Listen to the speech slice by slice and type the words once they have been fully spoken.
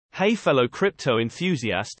Hey fellow crypto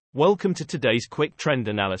enthusiast, welcome to today's quick trend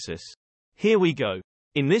analysis. Here we go.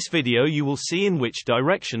 In this video you will see in which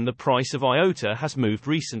direction the price of IOTA has moved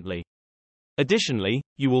recently. Additionally,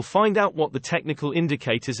 you will find out what the technical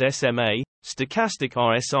indicators SMA, stochastic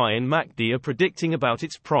RSI and MACD are predicting about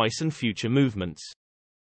its price and future movements.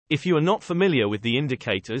 If you are not familiar with the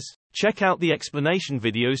indicators, check out the explanation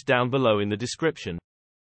videos down below in the description.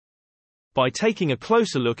 By taking a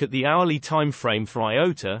closer look at the hourly time frame for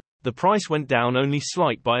IOTA, the price went down only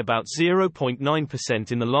slight by about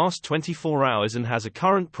 0.9% in the last 24 hours and has a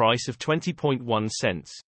current price of 20.1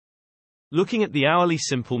 cents. Looking at the hourly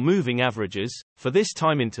simple moving averages, for this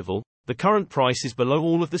time interval, the current price is below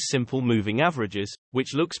all of the simple moving averages,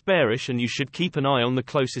 which looks bearish, and you should keep an eye on the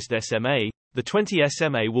closest SMA. The 20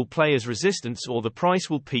 SMA will play as resistance, or the price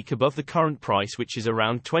will peak above the current price, which is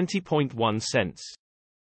around 20.1 cents.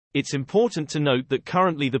 It's important to note that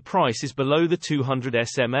currently the price is below the 200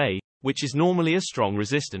 SMA, which is normally a strong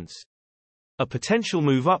resistance. A potential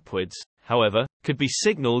move upwards, however, could be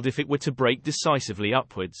signaled if it were to break decisively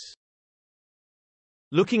upwards.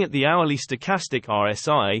 Looking at the hourly stochastic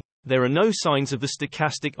RSI, there are no signs of the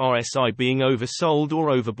stochastic RSI being oversold or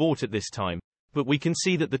overbought at this time, but we can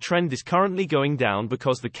see that the trend is currently going down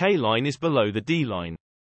because the K line is below the D line.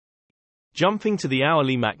 Jumping to the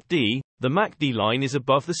hourly MACD, the MACD line is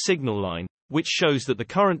above the signal line, which shows that the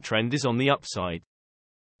current trend is on the upside.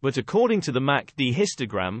 But according to the MACD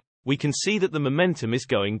histogram, we can see that the momentum is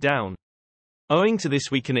going down. Owing to this,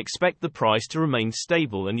 we can expect the price to remain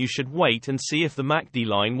stable, and you should wait and see if the MACD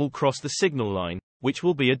line will cross the signal line, which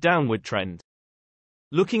will be a downward trend.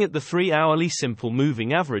 Looking at the 3-hourly simple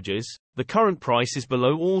moving averages, the current price is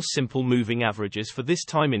below all simple moving averages for this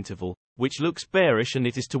time interval, which looks bearish, and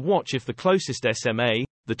it is to watch if the closest SMA,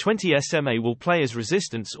 the 20 SMA, will play as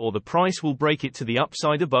resistance, or the price will break it to the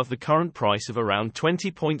upside above the current price of around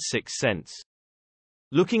 20.6 cents.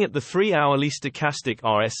 Looking at the 3-hourly stochastic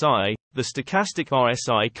RSI, the stochastic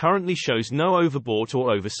RSI currently shows no overbought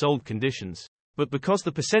or oversold conditions, but because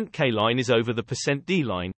the %K line is over the %D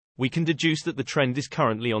line, we can deduce that the trend is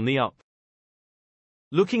currently on the up.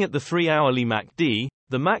 Looking at the 3-hourly MACD,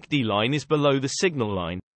 the MACD line is below the signal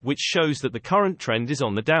line, which shows that the current trend is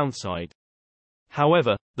on the downside.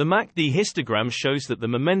 However, the MACD histogram shows that the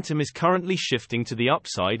momentum is currently shifting to the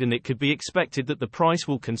upside, and it could be expected that the price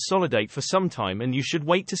will consolidate for some time, and you should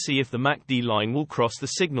wait to see if the MACD line will cross the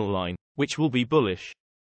signal line, which will be bullish.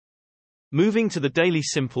 Moving to the daily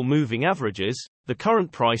simple moving averages, the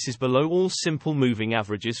current price is below all simple moving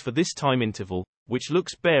averages for this time interval, which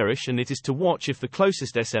looks bearish, and it is to watch if the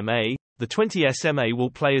closest SMA, the 20 SMA, will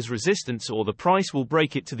play as resistance, or the price will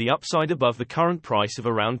break it to the upside above the current price of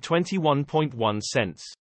around 21.1 cents.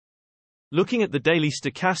 Looking at the daily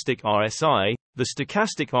stochastic RSI, the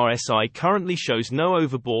stochastic RSI currently shows no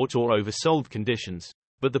overbought or oversold conditions,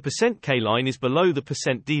 but the %K line is below the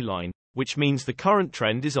 %D line, which means the current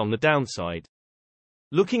trend is on the downside.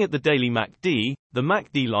 Looking at the daily MACD, the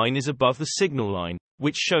MACD line is above the signal line,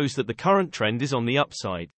 which shows that the current trend is on the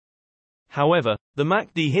upside. However, the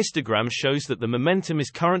MACD histogram shows that the momentum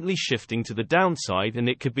is currently shifting to the downside, and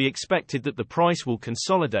it could be expected that the price will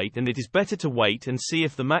consolidate, and it is better to wait and see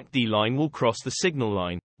if the MACD line will cross the signal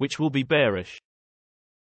line, which will be bearish.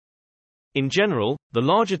 In general, the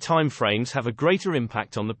larger time frames have a greater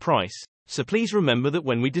impact on the price, so please remember that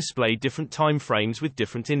when we display different time frames with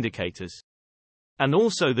different indicators. And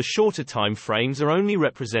also, the shorter time frames are only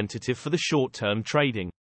representative for the short-term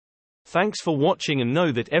trading. Thanks for watching, and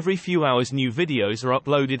know that every few hours new videos are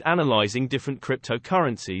uploaded analyzing different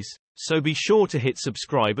cryptocurrencies, so be sure to hit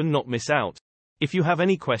subscribe and not miss out. If you have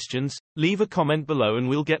any questions, leave a comment below and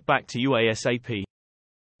we'll get back to you ASAP.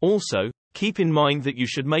 Also, keep in mind that you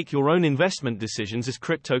should make your own investment decisions, as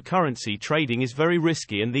cryptocurrency trading is very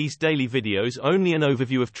risky, and these daily videos only an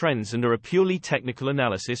overview of trends and are a purely technical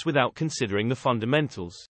analysis without considering the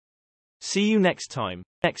fundamentals. See you next time.